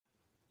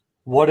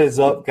What is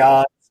up,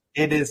 guys?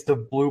 It is the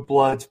Blue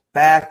Bloods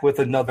back with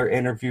another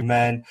interview,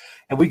 man.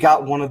 And we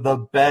got one of the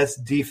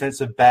best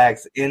defensive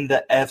backs in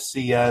the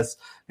FCS.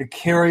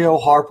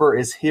 Nicario Harper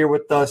is here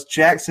with us,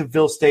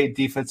 Jacksonville State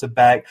defensive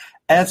back,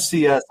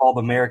 FCS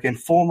All-American,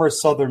 former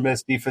Southern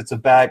Miss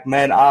defensive back.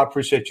 Man, I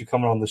appreciate you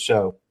coming on the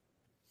show.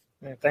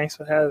 Man, thanks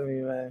for having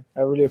me, man.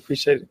 I really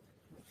appreciate it.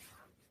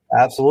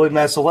 Absolutely,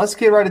 man. So let's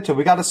get right into it.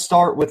 We got to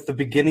start with the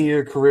beginning of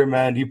your career,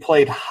 man. You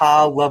played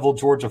high-level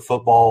Georgia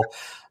football.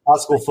 High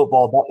school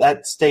football,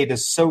 that state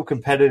is so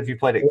competitive. You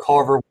played at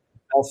Carver,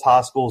 best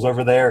high schools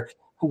over there.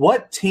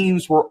 What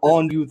teams were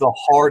on you the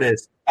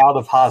hardest out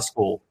of high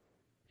school?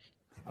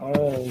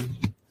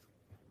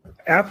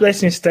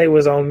 Appalachian State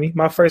was on me.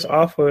 My first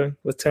offer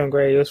was 10th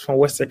grade. It was from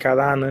Western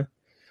Carolina,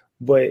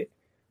 but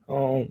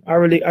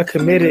I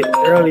committed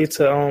early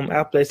to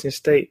Appalachian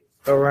State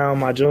around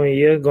my junior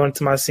year, going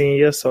to my senior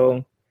year.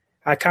 So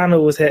I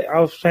was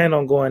planning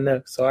on going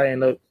there. So I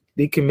ended up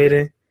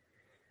decommitting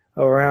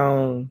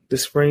around the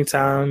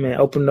springtime and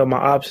opened up my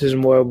options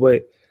more.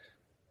 But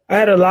I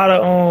had a lot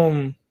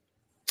of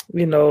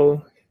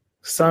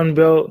Sun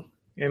Belt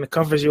and the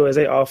Conference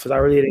USA offers. I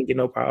really didn't get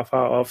no Power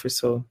 5 offers,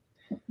 so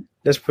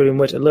that's pretty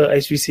much a little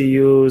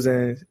HBCUs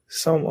and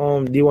some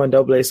D1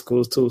 AA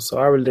schools too. So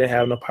I really didn't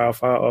have no Power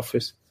 5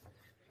 offers.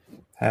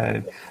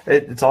 Hey,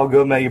 it's all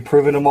good, man. You're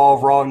proving them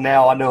all wrong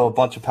now. I know a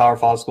bunch of Power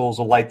 5 schools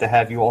would like to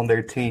have you on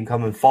their team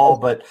coming fall,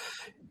 but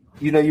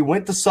you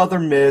went to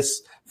Southern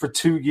Miss for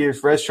 2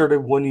 years,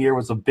 redshirted 1 year,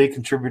 was a big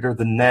contributor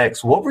the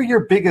next. What were your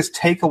biggest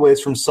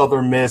takeaways from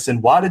Southern Miss,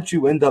 and why did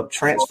you end up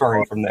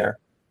transferring from there?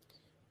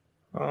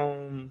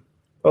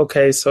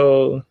 Okay,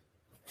 so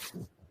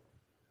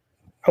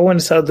I went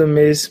to Southern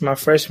Miss my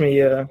freshman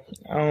year.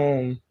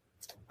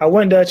 I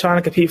went there trying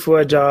to compete for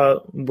a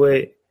job,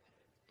 but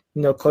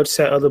coach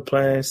had other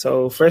plans.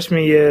 So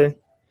freshman year,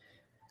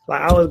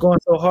 I was going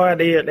so hard.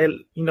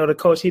 The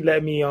coach, he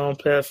let me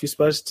play a few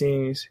special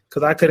teams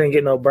because I couldn't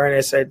get no burn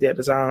at safety at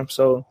the time.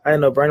 So I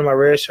ended up burning my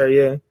red shirt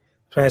year,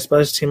 playing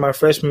special team my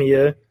freshman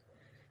year.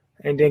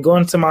 And then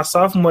going into my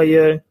sophomore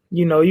year,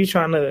 I'm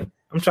trying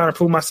to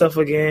prove myself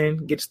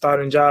again, get the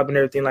starting job and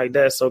everything like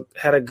that. So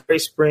had a great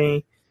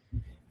spring.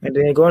 And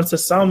then going into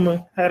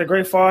summer, had a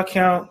great fall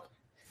camp.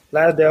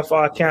 Last day of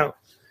fall camp,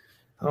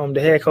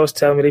 the head coach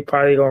told me they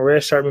probably going to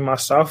redshirt me my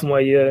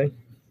sophomore year.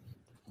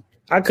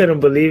 I couldn't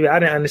believe it. I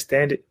didn't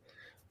understand it.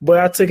 But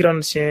I took it on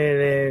the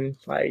chin,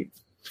 and,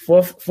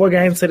 four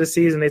games to the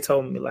season, they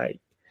told me,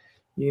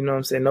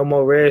 no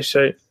more red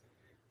shirt.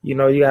 You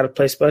got to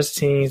play special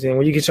teams, and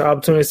when you get your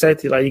opportunity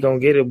safety, you're going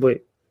to get it,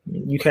 but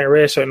you can't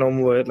red shirt no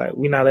more.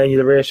 We're not letting you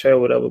the red shirt or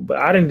whatever. But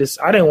I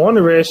didn't want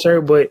the red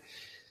shirt, but,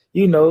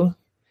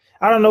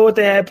 I don't know what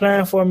they had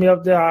planned for me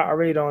up there. I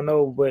really don't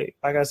know. But,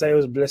 like I said, it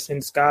was a blessing in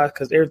disguise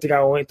because everything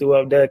I went through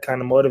up there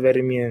kind of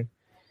motivated me, and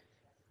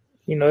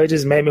it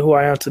just made me who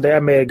I am today. I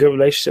made a good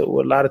relationship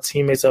with a lot of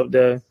teammates up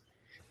there.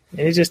 And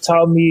it just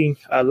taught me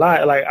a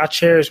lot. I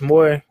cherish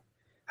more.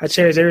 I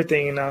cherish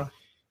everything, I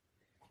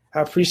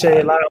appreciate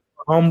it a lot.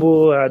 I'm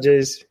humble.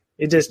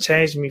 It just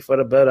changed me for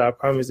the better. I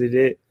promise it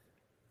did.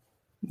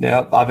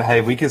 Yeah,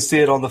 hey, we can see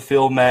it on the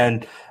field,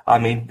 man. I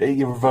mean,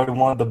 you were voted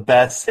one of the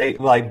best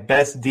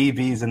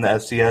DBs in the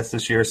FCS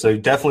this year, so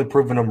definitely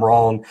proving them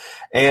wrong.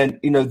 And,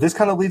 this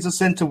kind of leads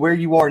us into where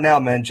you are now,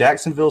 man.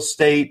 Jacksonville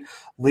State,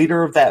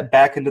 leader of that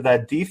back into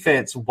that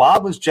defense. Why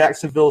was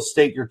Jacksonville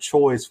State your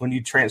choice when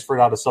you transferred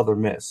out of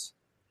Southern Miss?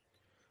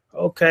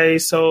 Okay,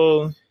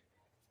 so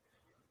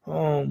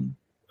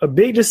a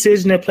big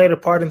decision that played a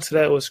part into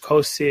that was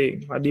Coach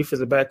Sig, my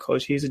defensive back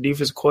coach. He's a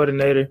defensive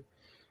coordinator.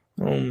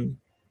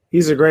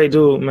 He's a great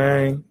dude,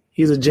 man.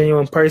 He's a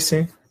genuine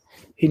person.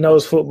 He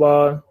knows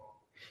football,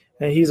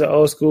 and he's an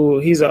old school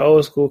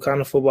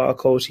kind of football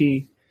coach.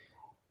 He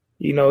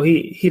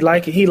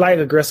like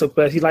aggressive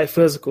players. He like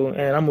physical,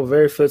 and I'm a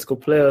very physical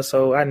player,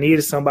 so I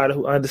needed somebody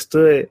who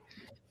understood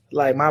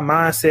my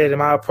mindset and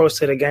my approach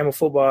to the game of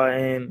football.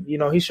 And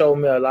he showed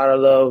me a lot of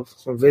love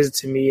from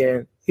visiting me,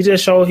 and he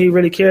just showed he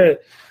really cared.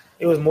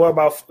 It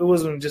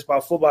wasn't just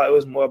about football. It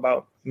was more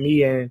about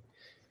me. And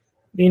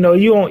you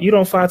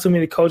don't find too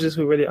many coaches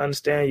who really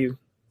understand you.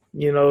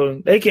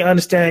 They can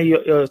understand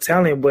your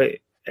talent, but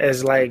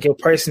as your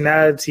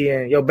personality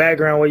and your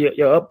background,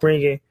 your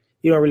upbringing,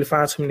 you don't really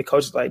find too many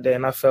coaches like that.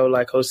 And I felt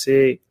like Coach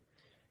Sig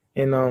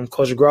and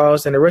Coach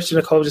Gross and the rest of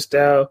the coaching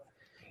style,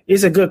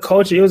 it's a good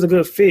culture. It was a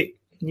good fit.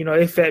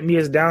 It fit me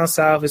as down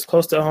south. It's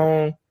close to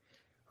home.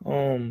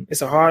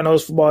 It's a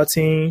hard-nosed football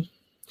team,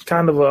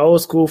 kind of an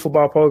old-school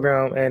football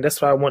program, and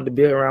that's what I wanted to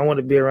be around. I want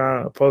to be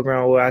around a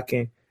program where I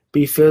can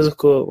be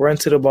physical, run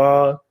to the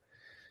ball,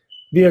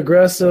 be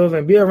aggressive,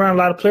 and be around a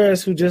lot of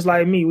players who just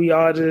like me. We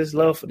all just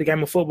love the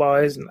game of football.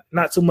 It's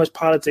not too much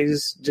politics.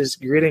 It's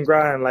just grit and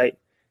grind,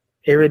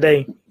 every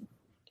day.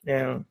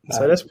 Yeah.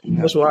 So that's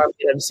why I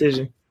made that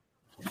decision.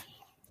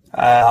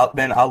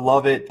 Man, I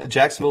love it.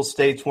 Jacksonville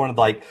State's one of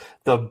like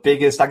the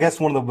biggest, I guess,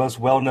 one of the most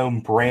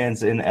well-known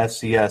brands in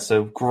FCS.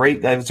 So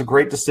great. That was a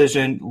great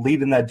decision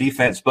leading that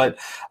defense. But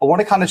I want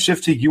to kind of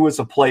shift to you as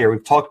a player.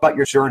 We've talked about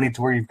your journey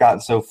to where you've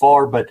gotten so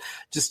far, but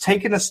just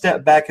taking a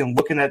step back and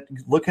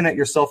looking at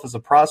yourself as a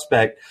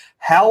prospect,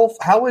 how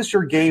has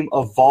your game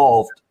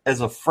evolved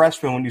as a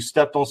freshman when you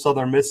stepped on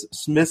Southern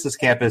Miss's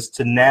campus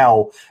to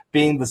now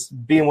being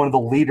one of the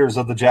leaders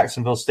of the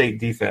Jacksonville State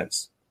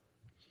defense?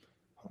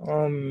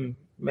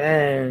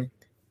 Man.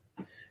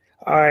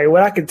 All right,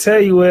 what I can tell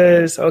you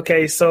is,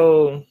 okay,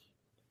 so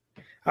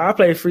I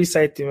play free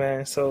safety,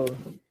 man. So,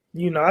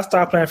 I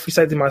started playing free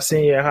safety my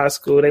senior year in high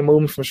school. They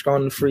moved me from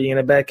strong to free in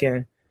the back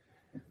end.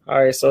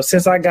 All right, so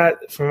since I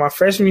got from my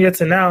freshman year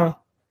to now,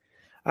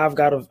 I've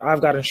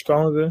gotten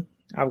stronger.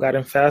 I've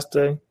gotten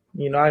faster.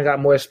 I got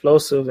more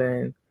explosive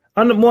and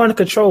more under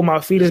control.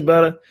 My feet is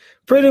better.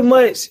 Pretty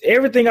much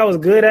everything I was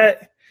good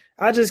at,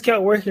 I just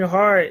kept working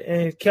hard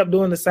and kept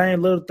doing the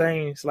same little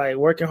things, like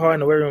working hard in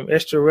the weight room,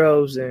 extra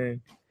reps,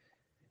 and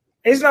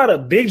it's not a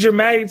big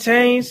dramatic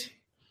change,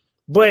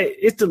 but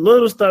it's the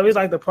little stuff. It's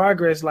like the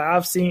progress. Like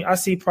I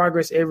see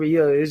progress every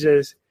year. It's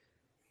just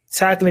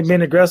tackling,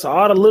 being aggressive.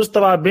 All the little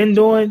stuff I've been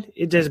doing,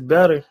 it just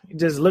better. It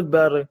just look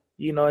better, and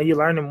you're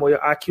learning more. Your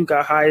IQ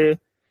got higher.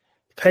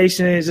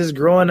 Patience, just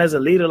growing as a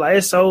leader. Like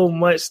it's so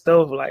much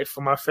stuff. Like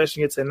from my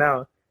freshman year to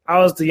now, I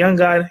was the young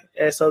guy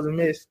at Southern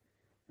Miss.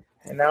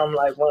 And now I'm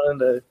like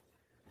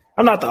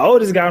I'm not the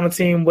oldest guy on the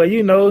team, but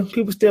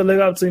people still look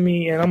up to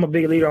me and I'm a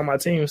big leader on my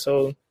team.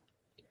 So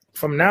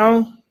from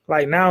now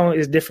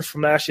it's different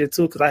from last year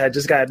too, because I had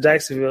just got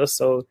Jacksonville.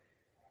 So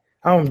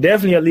I'm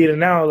definitely a leader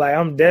now. Like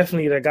I'm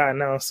definitely the guy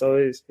now.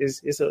 So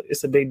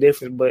it's a big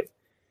difference. But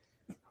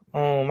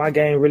my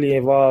game really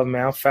evolved,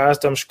 man. I'm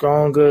faster, I'm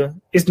stronger.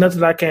 It's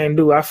nothing I can't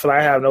do. I feel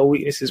like I have no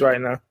weaknesses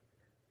right now.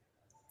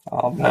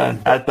 Oh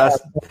man,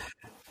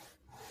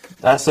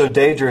 that's so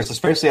dangerous,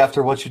 especially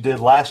after what you did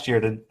last year.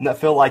 To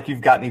feel like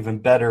you've gotten even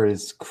better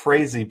is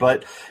crazy.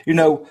 But,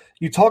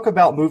 you talk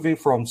about moving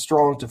from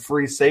strong to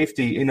free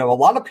safety. A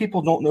lot of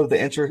people don't know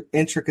the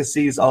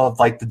intricacies of,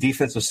 like, the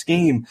defensive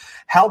scheme.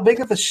 How big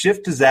of a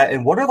shift is that,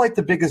 and what are, like,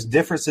 the biggest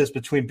differences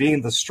between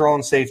being the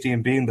strong safety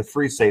and being the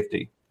free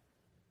safety?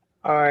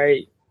 All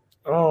right.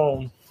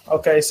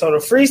 Okay, so the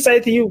free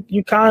safety, you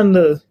in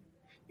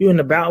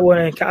the boundary. Well,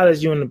 in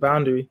college, you in the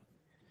boundary.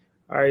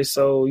 All right,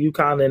 so you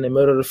kind of in the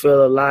middle of the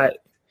field a lot.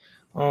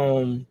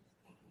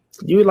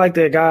 You like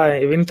that guy,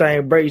 if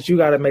anything breaks, you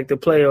got to make the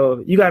play,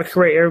 or you got to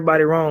correct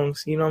everybody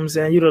wrongs. You know what I'm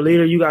saying? You're the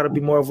leader. You got to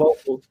be more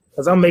vocal,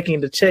 because I'm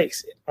making the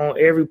checks on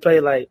every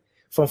play, like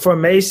from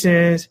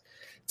formations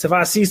to if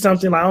I see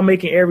something, like I'm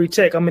making every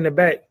check. I'm in the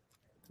back.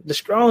 The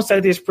strong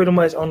safety is pretty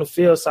much on the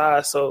field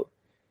side, so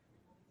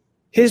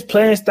his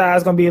playing style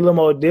is going to be a little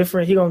more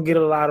different. He's going to get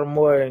a lot of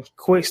more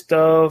quick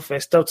stuff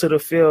and stuff to the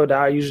field that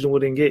I usually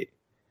wouldn't get.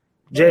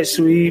 Jet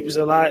sweeps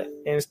a lot,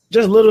 and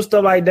just little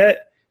stuff like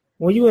that.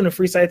 When you in the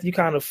free safety, you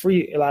kind of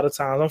free a lot of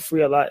times. I'm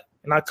free a lot,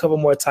 and I cover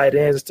more tight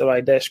ends and stuff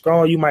like that.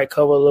 Strong, you might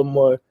cover a little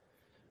more,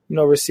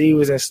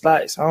 receivers and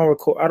slots. I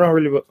don't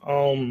really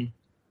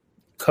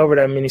cover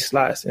that many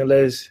slots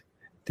unless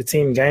the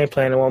team game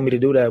plan and want me to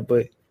do that.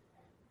 But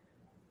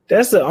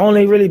that's the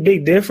only really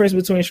big difference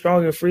between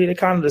strong and free. They're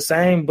kind of the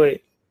same, but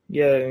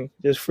yeah,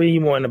 just free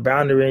you more in the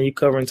boundary and you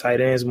covering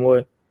tight ends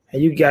more.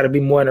 And you got to be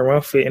more in the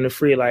run fit and the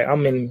free. Like,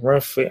 I'm in run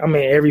fit. I'm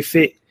in every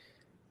fit.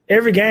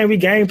 Every game, we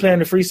game plan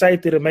the free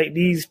safety to make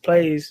these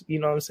plays. You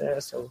know what I'm saying?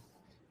 So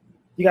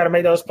you got to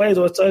make those plays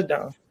or a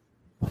touchdown.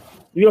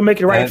 You don't make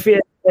it right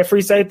fit, that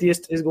free safety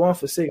is going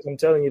for 6. I'm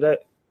telling you that.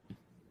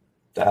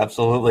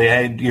 Absolutely.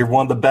 Hey, you're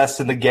one of the best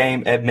in the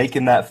game at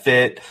making that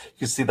fit. You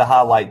can see the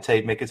highlight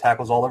tape, making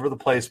tackles all over the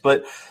place.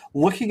 But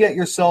looking at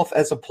yourself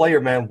as a player,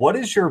 man, what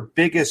is your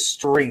biggest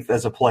strength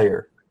as a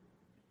player?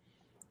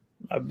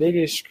 My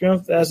biggest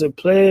strength as a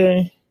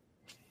player,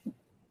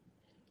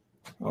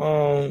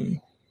 I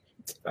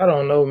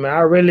don't know, man.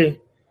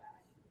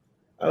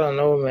 I don't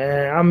know,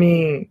 man. I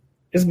mean,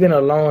 it's been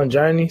a long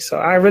journey, so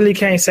I really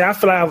can't say. I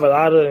feel like I have a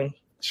lot of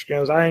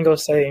strengths. I ain't gonna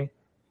say.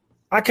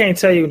 I can't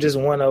tell you just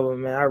one of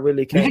them, man. I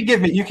really can't.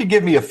 You could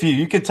give me a few.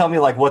 You could tell me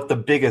like what the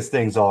biggest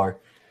things are.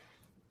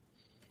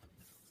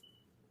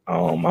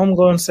 I'm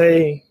gonna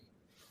say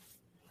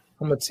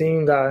I'm a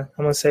team guy. I'm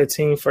gonna say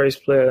team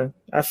first player.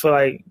 I feel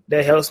like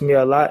that helps me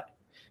a lot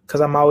because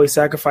I'm always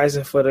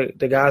sacrificing for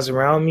the guys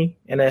around me,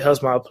 and that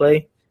helps my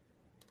play.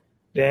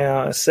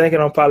 Then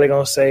second, I'm probably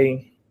gonna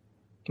say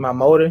my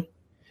motor.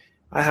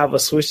 I have a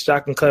switch that I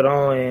can cut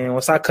on, and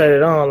once I cut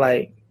it on,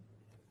 like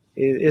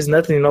it's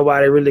nothing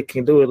nobody really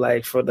can do.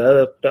 Like for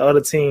the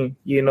other team,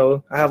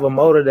 I have a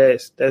motor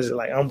that's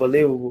like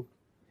unbelievable.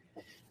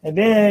 And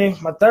then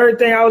my third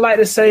thing I would like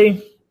to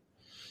say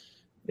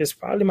is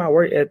probably my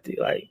work ethic,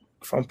 like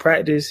from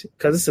practice,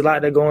 because it's a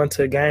lot that go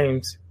into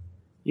games.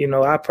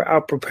 I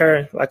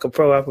prepare like a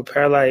pro. I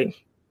prepare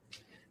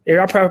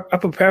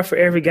for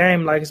every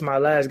game like it's my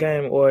last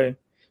game or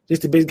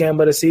just the big game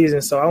of the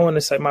season. So I want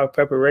to say my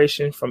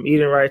preparation from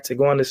eating right to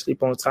going to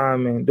sleep on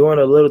time and doing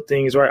the little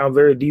things right. I'm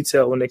very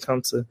detailed when it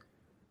comes to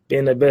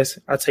being the best.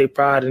 I take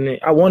pride in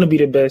it. I want to be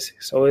the best.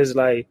 So it's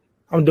like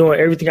I'm doing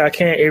everything I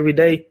can every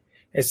day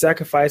and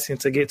sacrificing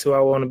to get to where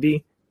I want to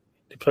be,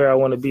 the player I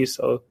want to be.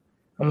 So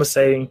I'm going to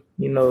say,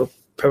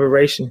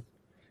 preparation.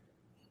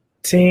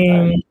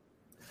 Team,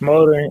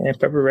 motoring, and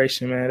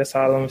preparation, man. That's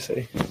all I'm going to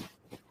say.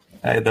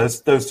 Hey,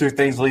 those two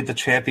things lead to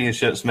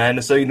championships, man.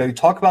 And so, you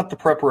talk about the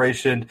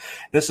preparation.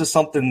 This is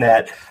something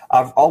that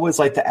I've always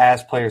liked to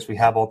ask players we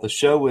have on the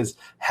show is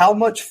how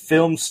much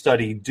film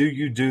study do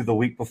you do the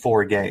week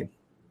before a game?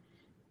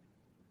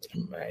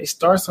 Man, it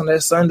starts on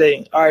that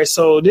Sunday. All right,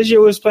 so this year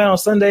we was playing on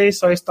Sunday,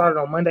 so it started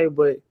on Monday.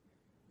 But,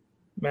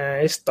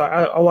 man,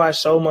 I watch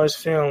so much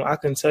film. I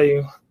can tell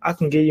you, I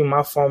can give you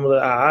my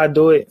formula. I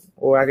do it,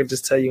 or I can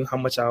just tell you how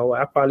much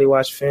I probably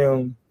watch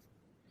film.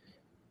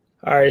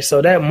 All right,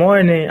 so that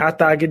morning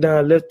after I get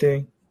done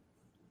lifting,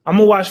 I'm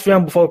going to watch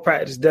film before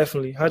practice,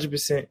 definitely,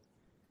 100%.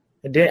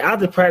 And then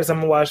after practice, I'm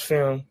going to watch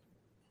film.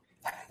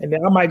 And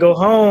then I might go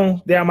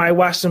home. Then I might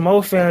watch some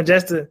more film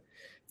just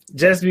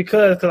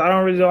because I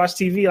don't really watch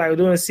TV. Like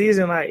during the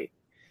season, like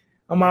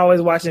I'm always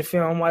watching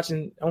film. I'm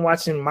watching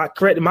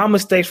correcting my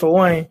mistakes for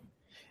one,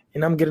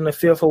 and I'm getting a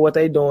feel for what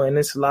they doing. And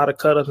it's a lot of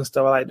cut-ups and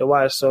stuff I like to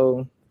watch.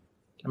 So,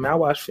 I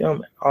watch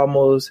film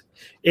almost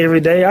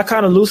every day. I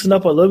kind of loosen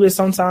up a little bit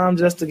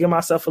sometimes just to give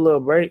myself a little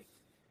break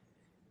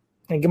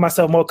and give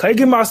myself more.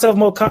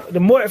 The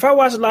more if I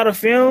watch a lot of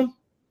film,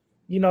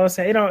 what I'm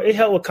saying, it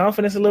help with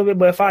confidence a little bit.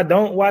 But if I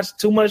don't watch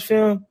too much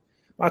film,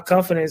 my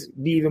confidence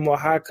be even more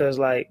high because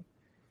like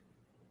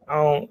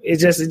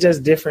it's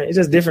just different. It's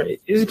just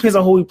different. It depends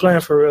on who we playing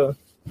for real.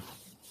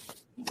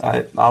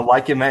 I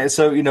like it, man.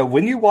 So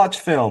when you watch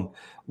film,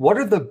 what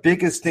are the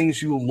biggest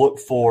things you look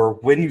for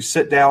when you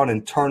sit down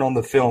and turn on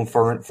the film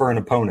for an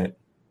opponent?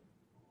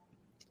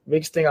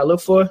 Biggest thing I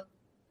look for?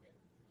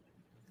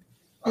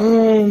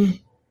 The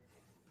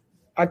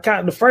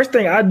first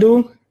thing I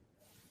do,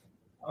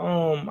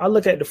 I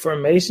look at the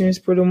formations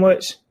pretty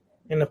much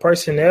and the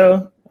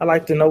personnel. I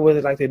like to know what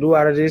they like to do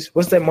out of this.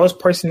 What's the most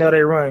personnel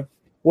they run?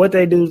 What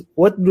they do?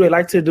 What do they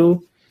like to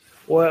do?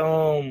 What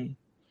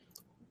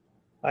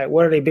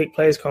where do they big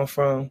plays come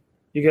from?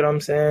 You get what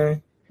I'm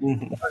saying?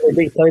 Mm-hmm. Are they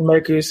big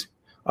playmakers?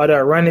 Are they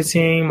a running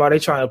team? Are they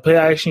trying to play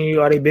action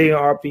you? Are they big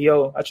on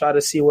RPO? I try to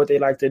see what they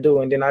like to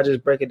do, and then I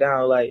just break it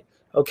down like,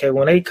 okay,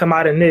 when they come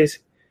out in this,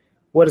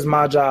 what is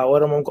my job?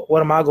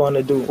 What am I going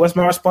to do? What's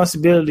my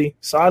responsibility?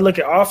 So I look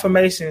at all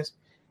formations,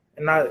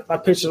 and I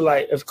picture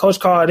like, if coach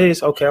called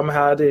this, okay, I'm going to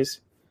have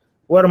this.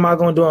 What am I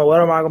going to do and what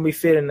am I going to be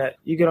fitting at?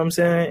 You get what I'm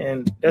saying?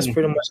 And that's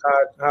pretty much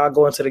how I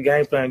go into the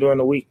game plan during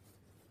the week.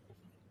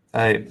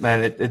 Hey,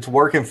 man, it's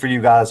working for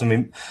you guys. I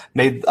mean,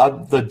 made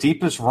the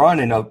deepest run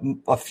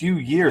in a few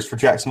years for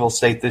Jacksonville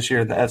State this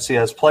year in the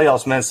FCS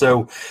playoffs, man.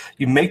 So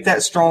you make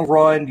that strong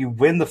run, you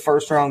win the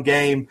first-round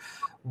game.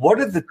 What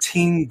are the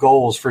team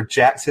goals for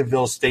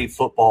Jacksonville State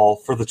football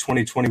for the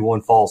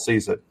 2021 fall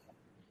season?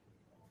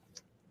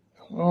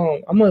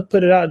 I'm going to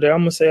put it out there. I'm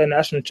going to say a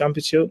national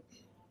championship.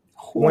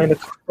 Win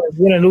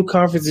a new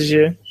conference this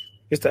year.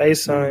 It's the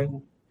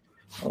ASUN.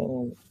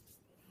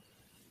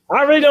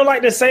 I really don't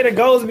like to say the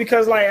goals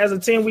because, like, as a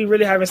team, we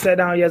really haven't sat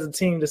down yet as a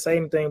team to say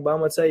anything. But I'm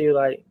going to tell you,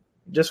 like,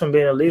 just from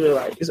being a leader,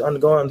 like, it's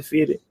undergoing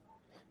undefeated.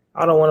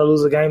 I don't want to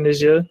lose a game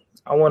this year.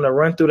 I want to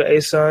run through the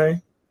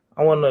ASUN.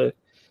 I want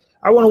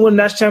to win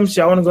that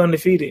championship. I want to go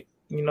undefeated.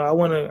 I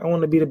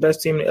want to be the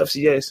best team in the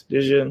FCS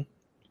this year.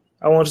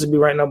 I want us to be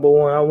ranked number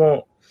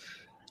one.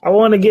 I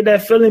want to get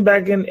that feeling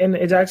back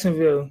in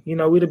Jacksonville.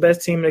 We the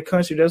best team in the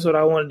country. That's what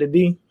I wanted to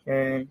be.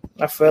 And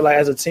I feel like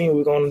as a team,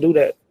 we're going to do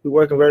that. We're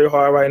working very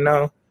hard right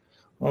now.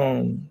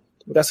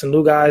 We got some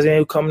new guys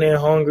in coming in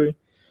hungry.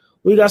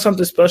 We got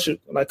something special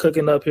like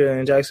cooking up here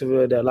in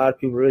Jacksonville that a lot of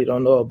people really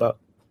don't know about,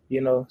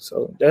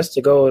 So that's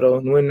the goal, though,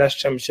 win that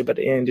championship at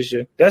the end this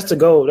year. That's the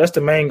goal. That's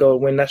the main goal,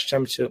 win that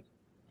championship.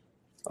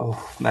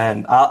 Oh,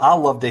 man, I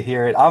love to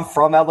hear it. I'm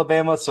from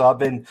Alabama, so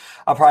I'm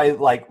probably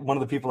like one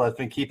of the people that's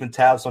been keeping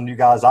tabs on you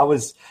guys. I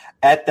was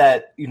at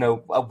that,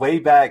 way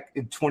back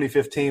in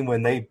 2015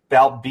 when they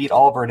beat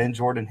Auburn in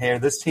Jordan-Hare.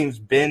 This team's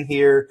been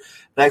here.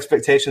 The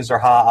expectations are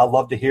high. I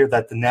love to hear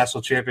that the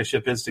national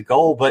championship is the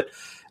goal, but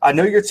I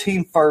know your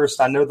team first.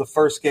 I know the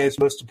first game is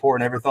most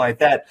important, everything like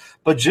that.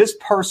 But just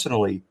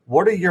personally,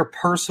 what are your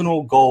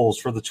personal goals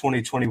for the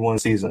 2021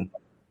 season?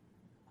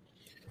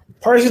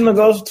 Personal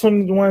goals for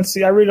 2021.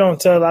 See, I really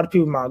don't tell a lot of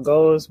people my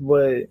goals,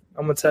 but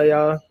I'm gonna tell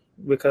y'all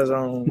because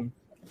I'm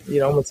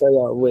gonna tell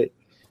y'all what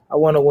I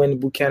want to win the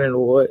Buchanan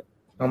Award.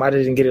 I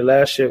didn't get it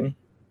last year.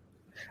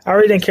 I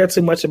really didn't care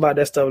too much about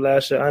that stuff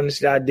last year.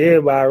 Honestly, I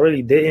did, but I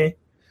really didn't.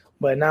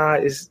 But now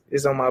it's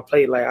on my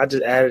plate. Like I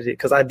just added it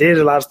because I did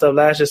a lot of stuff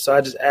last year, so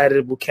I just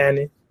added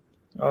Buchanan.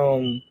 I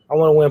want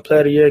to win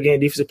Player of the Year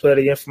again, Defensive Player of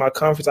the Year for my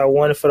conference. I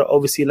won it for the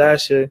overseas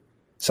last year,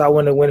 so I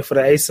want to win it for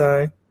the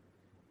ASUN.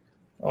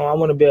 I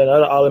want to be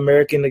another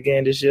All-American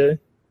again this year.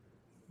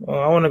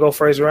 I want to go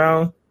first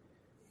round.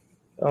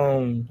 I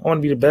want to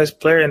be the best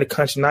player in the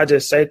country, not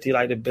just safety,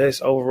 like the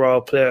best overall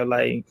player.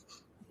 Like,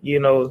 I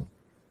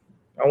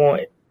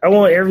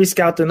want every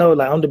scout to know,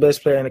 like, I'm the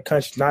best player in the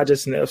country, not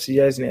just in the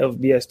FCS and the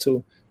FBS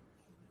too.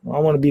 I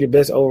want to be the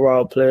best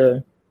overall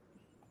player.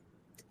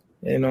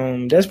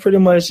 And that's pretty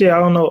much it. I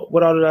don't know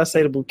what all did I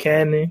say to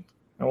Buchanan.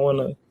 I want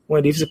to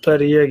win Defensive Player of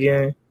the Year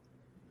again.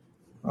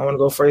 I want to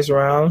go first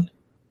round.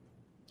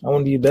 I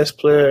want to be the best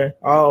player,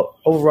 all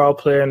overall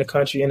player in the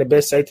country, and the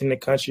best safety in the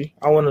country.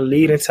 I want to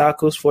lead in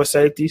tackles for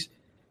safeties,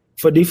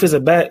 for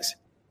defensive backs,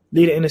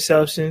 lead in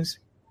interceptions.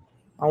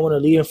 I want to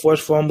lead in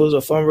forced fumbles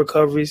or fumble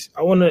recoveries.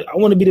 I want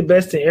to be the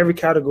best in every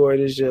category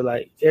this year,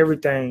 like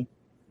everything.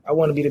 I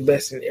want to be the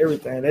best in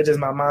everything. That's just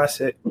my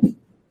mindset.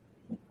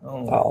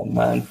 Oh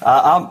man,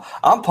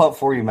 I'm pumped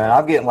for you, man.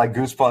 I'm getting like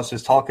goosebumps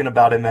just talking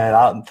about it,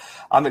 man.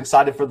 I'm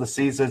excited for the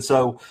season.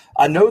 So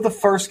I know the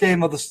first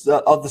game of the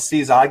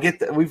season.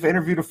 We've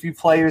interviewed a few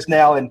players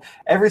now, and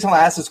every time I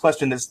ask this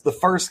question, it's the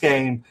first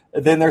game.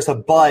 And then there's a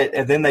but,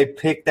 and then they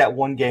pick that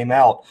one game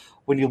out.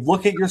 When you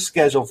look at your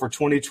schedule for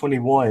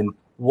 2021,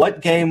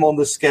 what game on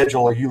the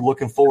schedule are you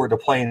looking forward to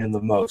playing in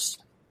the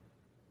most?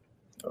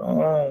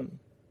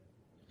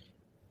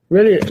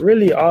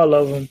 Really, all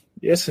of them.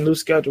 It's a new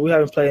schedule. We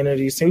haven't played any of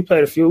these teams. We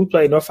played a few. We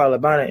played North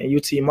Alabama and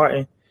UT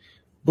Martin,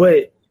 but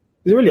it's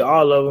really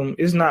all of them.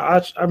 It's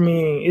not. I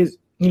mean, it's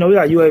we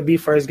got UAB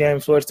first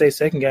game, Florida State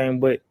second game,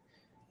 but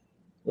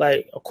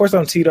like, of course,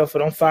 I'm teed up for.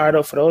 I'm fired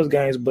up for those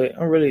games, but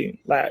I'm really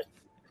like,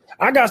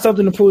 I got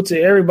something to prove to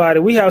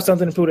everybody. We have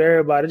something to prove to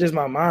everybody. It's just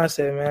my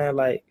mindset, man.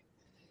 Like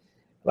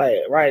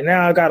right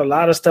now, I got a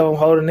lot of stuff I'm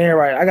holding in.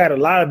 Right, I got a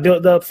lot of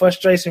built up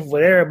frustration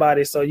with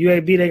everybody. So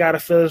UAB, they got to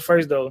feel us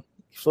first, though.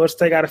 Florida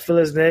State got to feel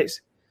us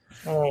next.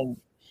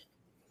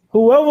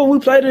 Whoever we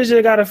play this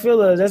year got to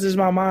feel us. That's just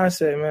my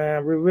mindset,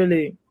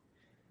 man.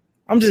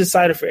 I'm just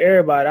excited for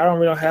everybody. I don't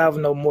really have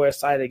no more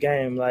excited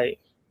game. Like,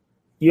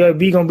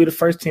 UAB gonna be the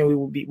first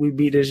team we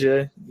beat this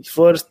year.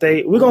 Florida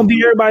State, we're gonna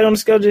beat everybody on the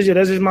schedule this year.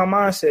 That's just my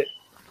mindset.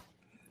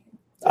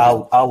 I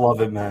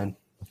love it, man.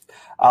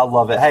 I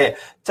love it. Hey,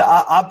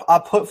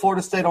 I put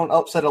Florida State on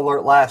upset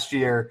alert last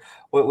year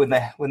when they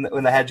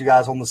had you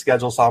guys on the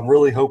schedule. So I'm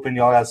really hoping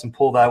y'all guys can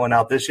pull that one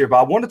out this year. But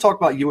I want to talk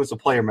about you as a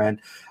player,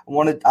 man.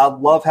 I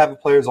love having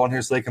players on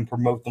here so they can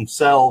promote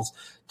themselves,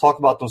 talk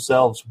about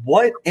themselves.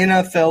 What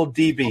NFL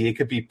DB, it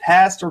could be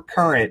past or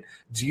current,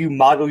 do you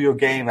model your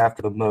game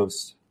after the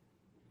most?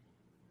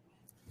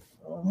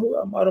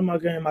 Who I model my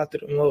game after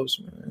the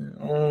most,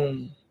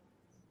 man?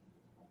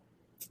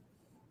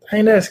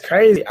 That's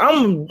crazy.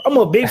 I'm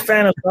a big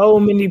fan of so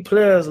many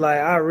players. Like,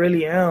 I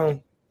really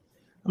am.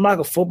 I'm like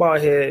a football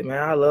head, man.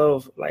 I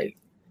love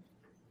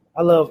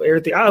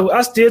everything.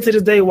 I still to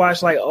this day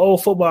watch like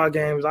old football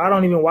games. I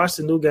don't even watch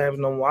the new games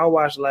no more. I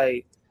watch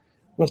like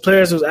when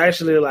players was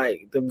actually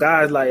like the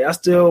guys. Like, I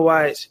still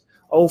watch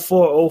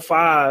 04,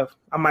 05.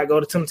 I might go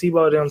to Tim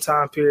Tebow them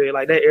time period,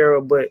 like that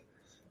era. But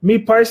me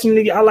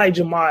personally, I like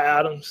Jamal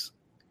Adams.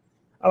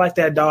 I like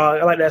that dog.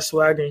 I like that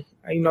swagger.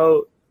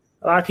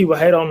 A lot of people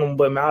hate on him,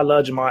 but man, I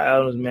love Jamal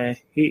Adams, man.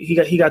 He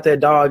got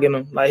that dog in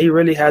him. Like, he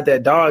really had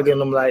that dog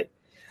in him. Like,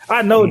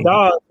 I know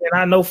dogs and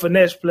I know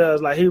finesse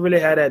players. Like, he really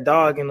had that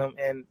dog in him.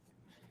 And,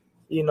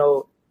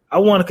 I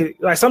want to,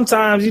 like,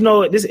 sometimes,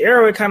 this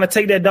era kind of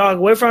take that dog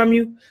away from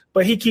you,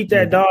 but he keep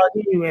that dog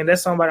in you, and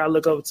that's somebody I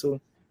look up to.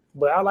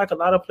 But I like a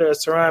lot of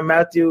players. Teron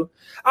Matthew,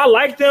 I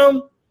like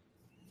them,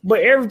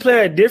 but every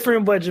player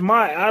different. But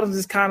Jamal Adams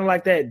is kind of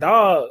like that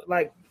dog.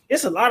 Like,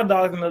 it's a lot of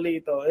dogs in the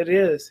league, though. It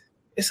is.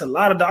 It's a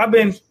lot of dogs. I've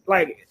been,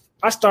 like,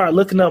 I started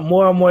looking up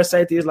more and more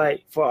safeties,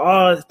 like, for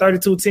all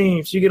 32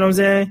 teams. You get what I'm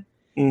saying?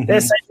 Mm-hmm.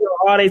 That safety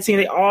on all 18,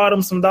 they all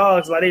them some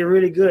dogs. Like, they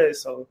really good.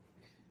 So,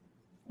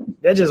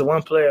 they're just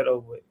one player,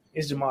 though, but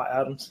it's Jamal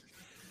Adams.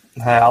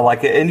 Hey, I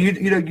like it. And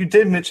you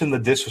did mention the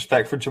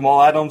disrespect for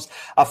Jamal Adams.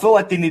 I feel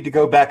like they need to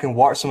go back and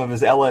watch some of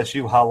his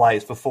LSU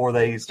highlights before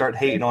they start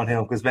hating on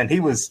him, because, man, he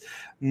was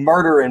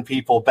murdering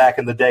people back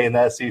in the day in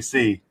the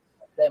SEC.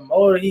 That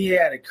motor, he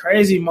had a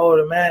crazy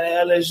motor, man,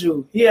 at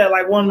LSU. He had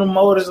like one of them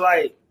motors,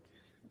 like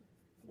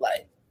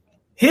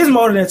his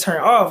motor didn't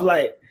turn off.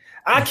 Like,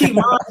 I keep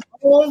mine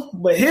on,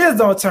 but his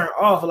don't turn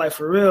off. Like,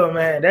 for real,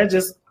 man.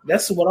 That's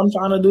what I'm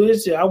trying to do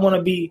this year. I want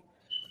to be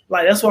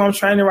like, that's what I'm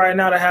training right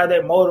now, to have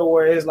that motor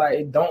where it's like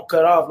it don't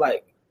cut off.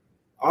 Like,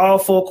 all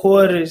 4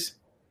 quarters,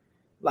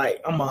 like,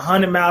 I'm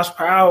 100 miles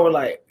per hour.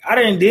 Like, I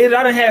didn't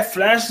have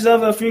flashes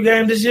of it a few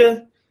games this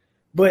year,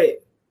 but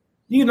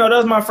that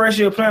was my first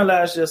year playing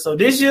last year. So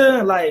this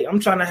year, like, I'm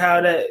trying to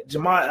have that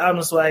Jamal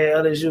Adams swag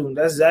at LSU.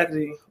 That's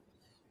exactly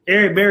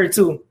Eric Berry,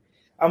 too.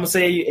 I'm going to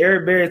say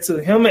Eric Berry, too.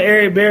 Him and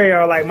Eric Berry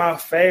are, like, my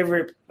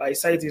favorite, like,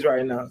 safeties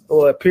right now,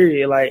 or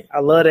period. Like,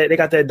 I love that. They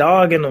got that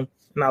dog in them,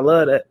 and I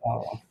love that.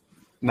 Oh,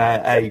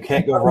 man, hey, you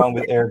can't go wrong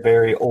with Eric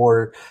Berry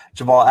or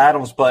Jamal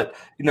Adams. But,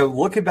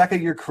 looking back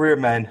at your career,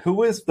 man,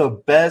 who is the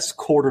best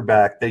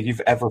quarterback that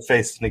you've ever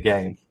faced in a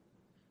game?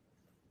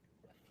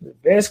 The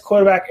best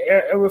quarterback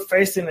ever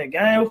faced in a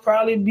game would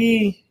probably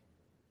be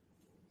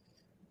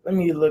 – let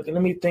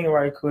me think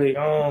right quick.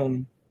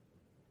 Man,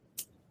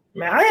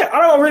 I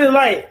don't really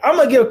like – I'm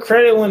going to give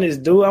credit when it's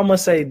due. I'm going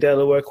to say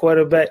Delaware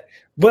quarterback.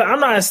 But I'm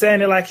not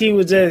saying it like he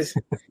was just,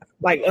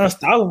 like,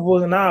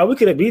 unstoppable. Nah, we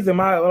could have beat them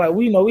out. Like,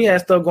 we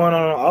had stuff going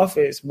on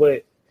offense.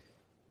 But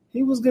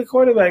he was a good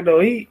quarterback,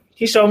 though. He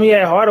he showed me he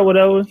had heart or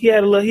whatever. He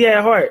had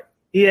heart.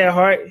 He had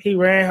heart. He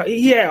ran.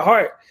 He had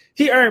heart.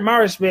 He earned my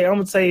respect. I'm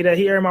gonna tell you that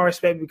he earned my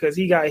respect because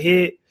he got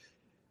hit.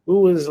 We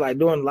was like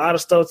doing a lot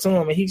of stuff to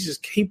him, and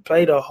he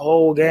played a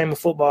whole game of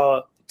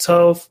football.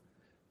 Tough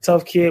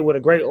kid with a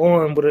great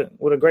arm,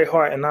 with a great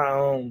heart,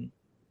 and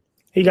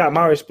he got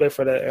my respect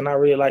for that, and I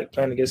really like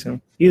playing against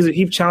him.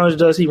 He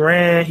challenged us. He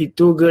ran. He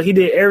threw good. He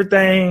did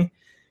everything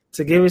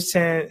to give his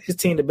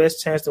team the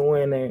best chance to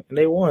win, and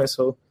they won.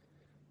 So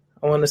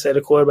I want to say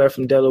the quarterback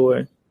from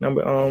Delaware,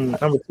 number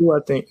 2, I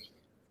think.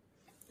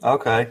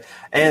 Okay,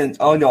 and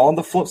on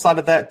the flip side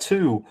of that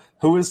too,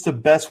 who is the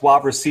best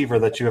wide receiver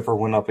that you ever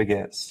went up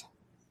against?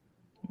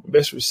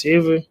 Best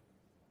receiver.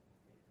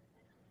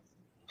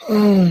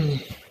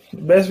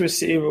 Best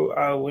receiver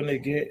I've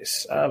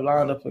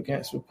lined up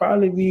against would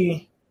probably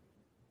be,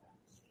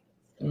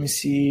 let me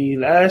see,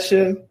 last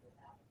year.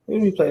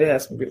 When we played, they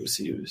had some great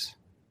receivers.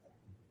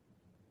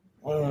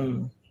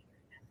 I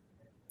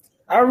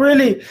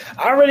really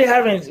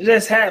haven't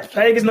just had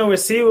played against no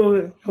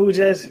receiver who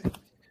just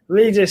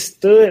really just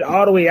stood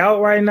all the way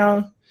out right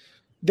now.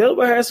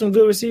 Delaware has some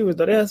good receivers,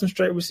 though. They have some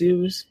straight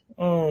receivers.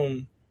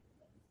 I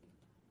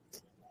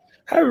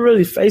haven't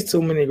really faced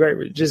too many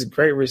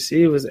great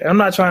receivers. I'm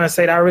not trying to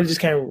say that I really just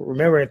can't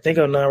remember and think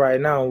of none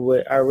right now,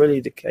 but I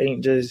really just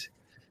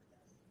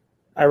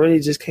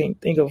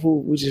can't think of who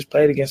we just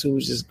played against who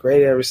was just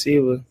great at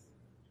receiver.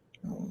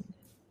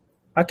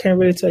 I can't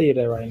really tell you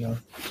that right now.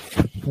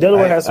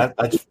 Delaware has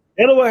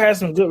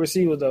some good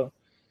receivers though.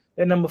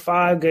 That number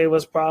 5 gave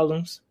us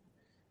problems.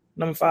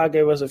 Number 5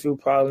 gave us a few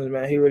problems,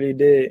 man. He really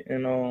did.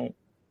 And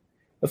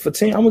but for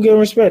team, I'm gonna give them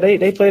respect.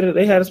 They played it.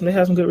 They had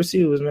some good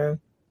receivers, man.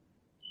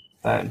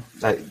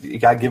 You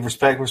gotta give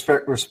respect.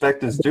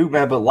 Respect is due,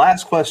 man. But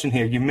last question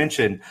here. You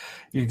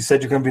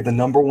said you're going to be the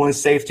number 1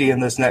 safety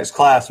in this next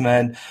class,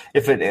 man.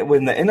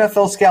 When the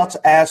NFL scouts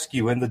ask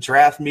you in the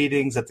draft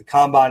meetings, at the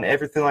combine,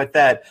 everything like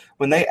that,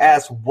 when they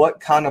ask what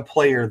kind of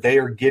player they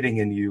are getting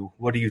in you,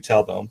 what do you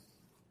tell them?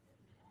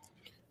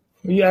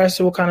 You ask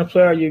what kind of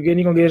player you're getting,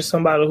 you're gonna get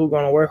somebody who's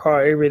gonna work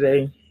hard every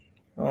day.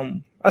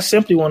 I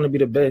simply want to be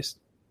the best.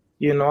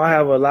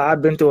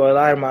 I've been through a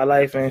lot in my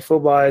life, and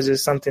football is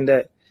just something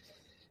that,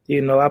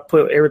 I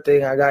put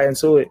everything I got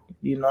into it.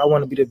 I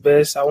want to be the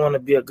best. I want to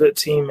be a good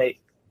teammate.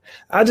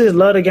 I just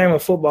love the game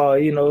of football.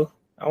 I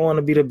want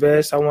to be the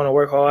best. I want to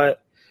work hard.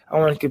 I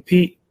want to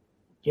compete.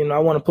 I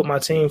want to put my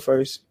team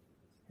first,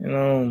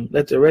 and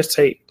let the rest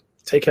take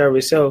care of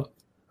itself.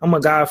 I'm a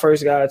God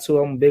first guy too.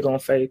 I'm big on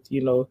faith.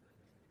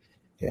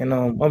 And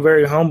I'm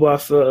very humble, I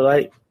feel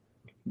like.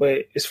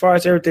 But as far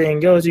as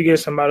everything else, you get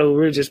somebody who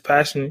really just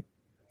passionate,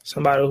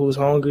 somebody who's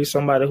hungry,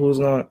 somebody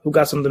who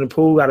got something to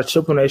prove, got a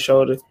chip on their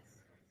shoulder.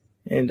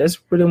 And that's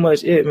pretty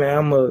much it, man.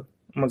 I'm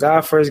a God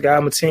first guy.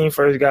 I'm a team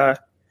first guy.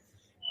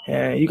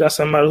 And you got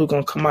somebody who's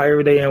going to come out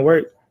every day and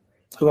work,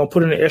 who's going to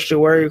put in the extra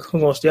work,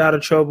 who's going to stay out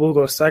of trouble, who's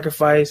going to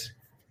sacrifice,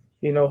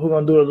 who's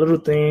going to do the little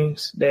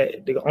things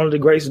that only the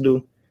greats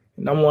do.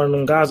 And I'm one of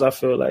them guys, I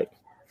feel like.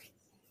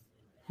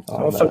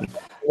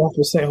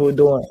 1% who are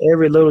doing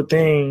every little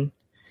thing,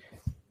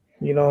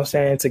 you know what I'm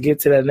saying, to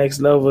get to that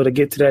next level, to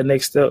get to that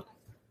next step.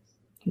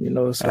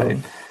 So.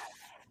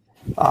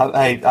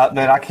 Man,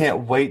 I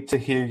can't wait to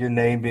hear your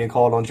name being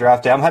called on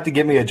draft day. I'm going to have to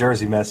get me a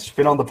jersey message.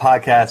 Been on the podcast. I'm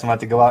going to have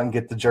to go out and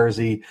get the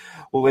jersey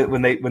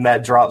when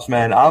that drops,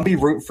 man. I'll be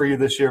rooting for you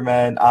this year,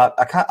 man.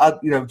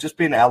 Just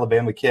being an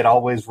Alabama kid, I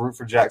always root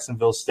for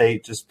Jacksonville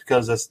State just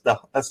because that's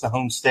the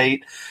home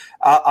state.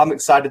 I'm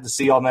excited to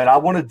see y'all, man. I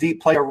want a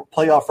deep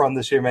playoff run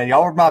this year, man.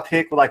 Y'all were my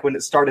pick, like when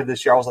it started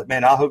this year. I was like,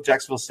 man, I hope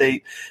Jacksonville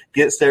State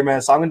gets there,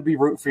 man. So I'm going to be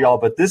rooting for y'all.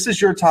 But this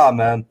is your time,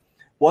 man.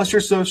 What's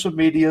your social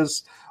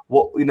medias?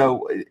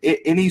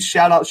 Any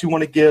shout outs you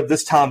want to give,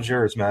 this time's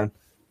yours, man.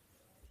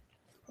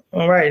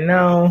 Right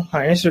now,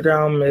 my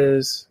Instagram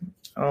is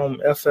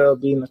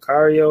FLB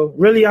Nicario.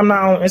 Really, I'm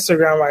not on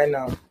Instagram right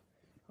now.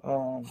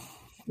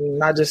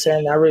 Not just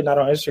saying that, I'm really not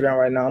on Instagram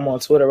right now. I'm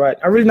on Twitter, right?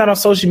 I'm really not on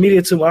social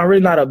media too. I'm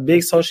really not a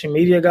big social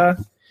media guy,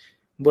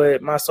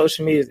 but my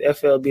social media is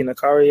FLB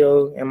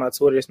Nicario, and my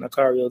Twitter is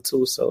Nicario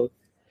too. So,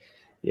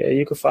 yeah,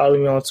 you can follow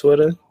me on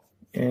Twitter,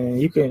 and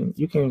you can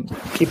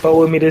keep up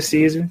with me this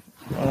season.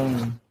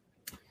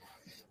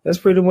 That's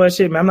pretty much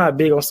it, man. I'm not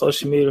big on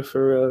social media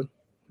for real.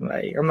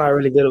 Like, I'm not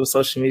really good with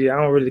social media.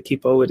 I don't really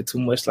keep up with it too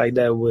much like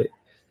that, but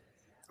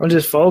I'm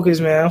just focused,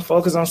 man. I'm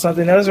focused on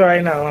something else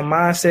right now.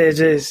 My mindset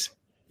just,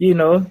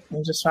 I'm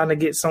just trying to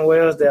get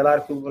somewhere else that a lot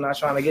of people are not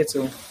trying to get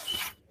to.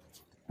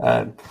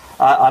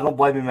 I don't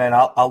blame you, man.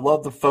 I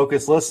love the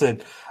focus.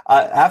 Listen,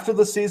 after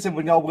the season,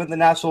 when y'all win the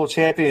national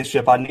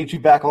championship, I need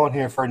you back on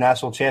here for a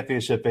national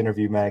championship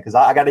interview, man, because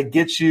I got to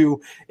get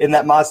you in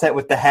that mindset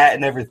with the hat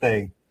and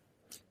everything.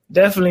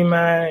 Definitely,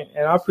 man.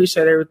 And I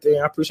appreciate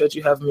everything. I appreciate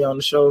you having me on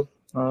the show.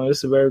 This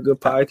is a very good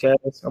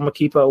podcast. I'm going to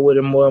keep up with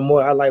it more and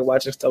more. I like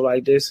watching stuff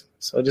like this.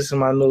 So this is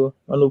my new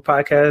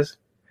podcast.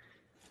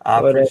 I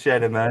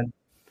appreciate it, man.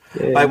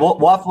 Yeah. All right,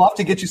 we'll have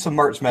to get you some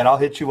merch, man. I'll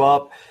hit you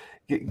up.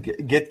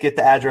 Get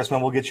the address,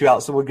 man. We'll get you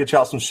out. So we'll get you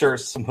out some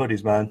shirts, some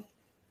hoodies, man.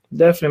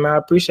 Definitely, man. I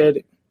appreciate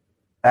it.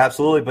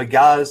 Absolutely. But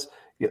guys,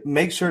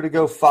 Make sure to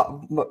go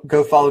follow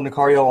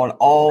Nicario on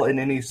all and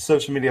any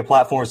social media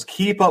platforms.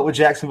 Keep up with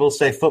Jacksonville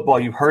State football.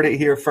 You heard it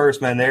here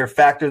first, man. They're a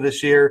factor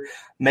this year.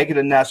 Make it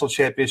a national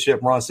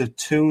championship run. So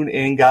tune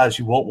in, guys.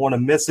 You won't want to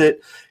miss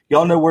it.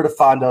 Y'all know where to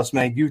find us,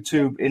 man.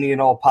 YouTube, any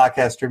and all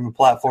podcast streaming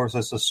platforms.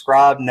 So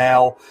subscribe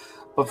now.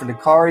 But for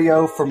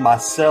Nicario, for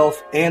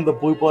myself, and the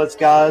Blue Bloods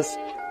guys,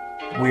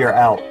 we are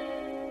out.